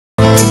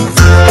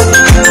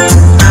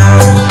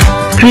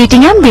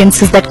creating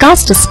ambiences that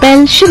cast a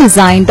spell, she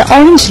designed the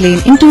Orange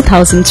Lane in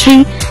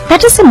 2003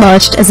 that has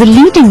emerged as a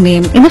leading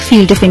name in the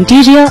field of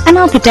interior and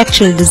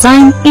architectural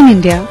design in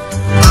India.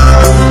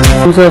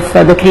 In terms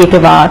of the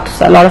creative arts,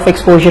 a lot of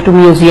exposure to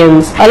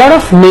museums, a lot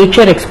of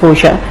nature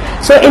exposure.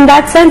 So in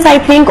that sense, I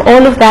think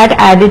all of that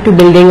added to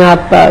building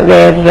up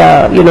where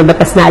the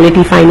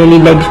personality finally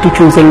led to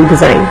choosing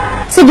design.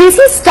 So do you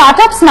see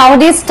startups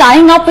nowadays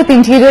tying up with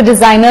interior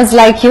designers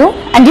like you?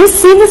 And do you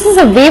see this as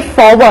a way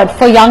forward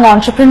for young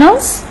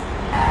entrepreneurs?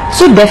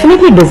 So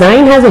definitely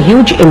design has a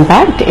huge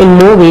impact in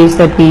more ways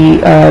that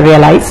we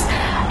realize.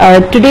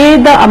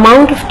 Today the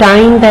amount of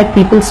time that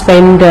people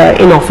spend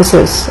in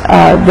offices,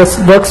 this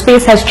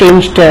workspace has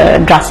changed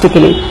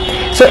drastically.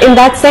 So in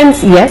that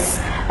sense, yes.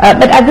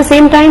 But at the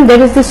same time,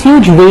 there is this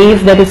huge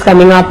wave that is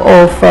coming up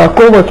of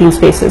co-working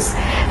spaces.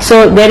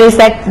 So there is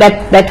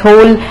that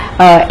whole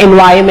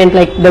environment,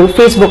 like the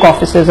Facebook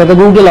offices or the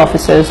Google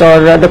offices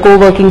or the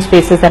co-working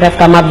spaces that have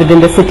come up within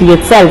the city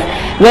itself,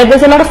 where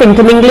there's a lot of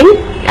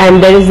intermingling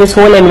and there is this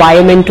whole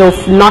environment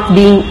of not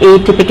being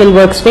a typical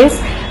workspace.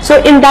 So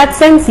in that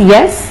sense,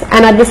 yes,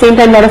 and at the same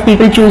time, a lot of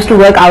people choose to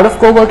work out of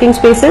co-working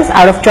spaces,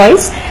 out of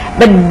choice.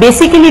 But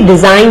basically,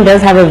 design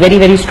does have a very,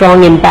 very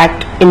strong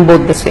impact in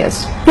both the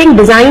spheres. I think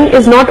design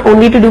is not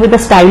only to do with the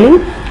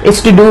styling,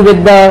 it's to do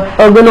with the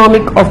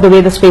ergonomic of the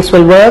way the space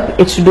will work,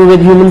 it's to do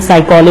with human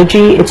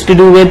psychology, it's to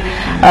do with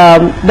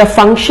the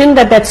function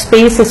that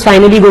space is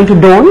finally going to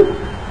don,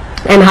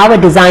 and how a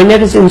designer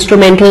is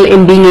instrumental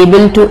in being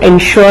able to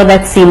ensure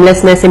that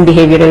seamlessness in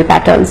behavioral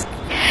patterns.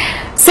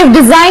 So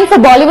design for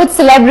Bollywood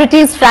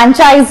celebrities,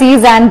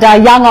 franchisees and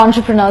young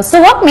entrepreneurs.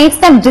 So what makes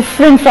them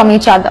different from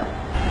each other?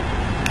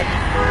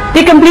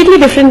 They're completely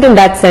different in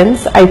that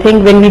sense. I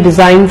think when we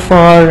design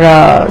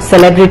for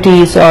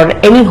celebrities or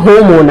any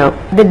homeowner,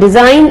 the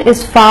design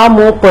is far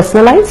more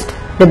personalized.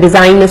 The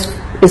design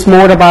is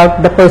more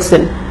about the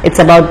person. It's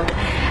about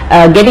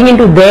getting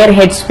into their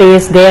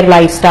headspace, their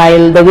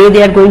lifestyle, the way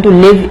they are going to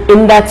live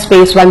in that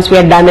space once we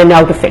are done and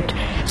out of it.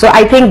 So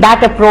I think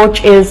that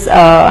approach is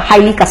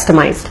highly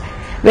customized.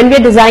 When we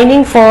are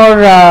designing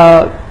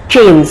for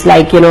chains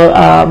like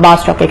Bar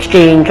Stock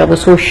Exchange or the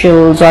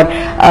socials or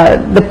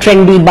the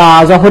trendy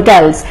bars or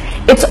hotels,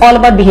 it's all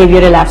about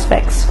behavioral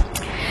aspects.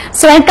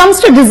 So when it comes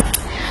to design,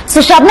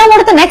 so Shabnam, what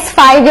do the next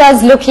 5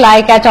 years look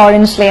like at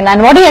Orange Lane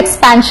and what are your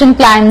expansion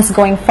plans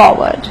going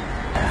forward?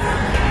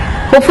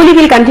 Hopefully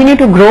we'll continue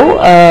to grow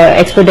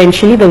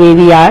exponentially the way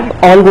we are.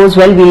 All goes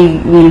well,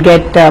 we'll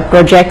get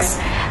projects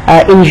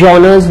in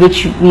genres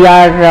which we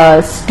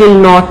are still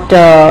not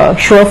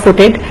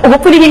sure-footed.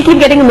 Hopefully we'll keep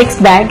getting a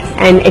mixed bag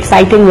and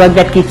exciting work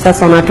that keeps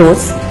us on our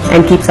toes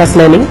and keeps us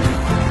learning.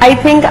 I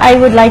think I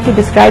would like to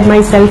describe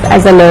myself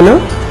as a learner,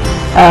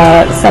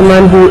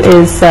 someone who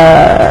is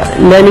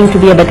learning to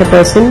be a better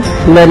person,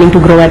 learning to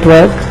grow at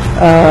work,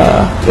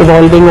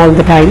 evolving all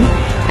the time.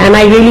 And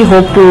I really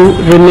hope to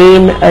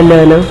remain a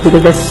learner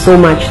because there's so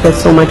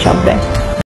much out there.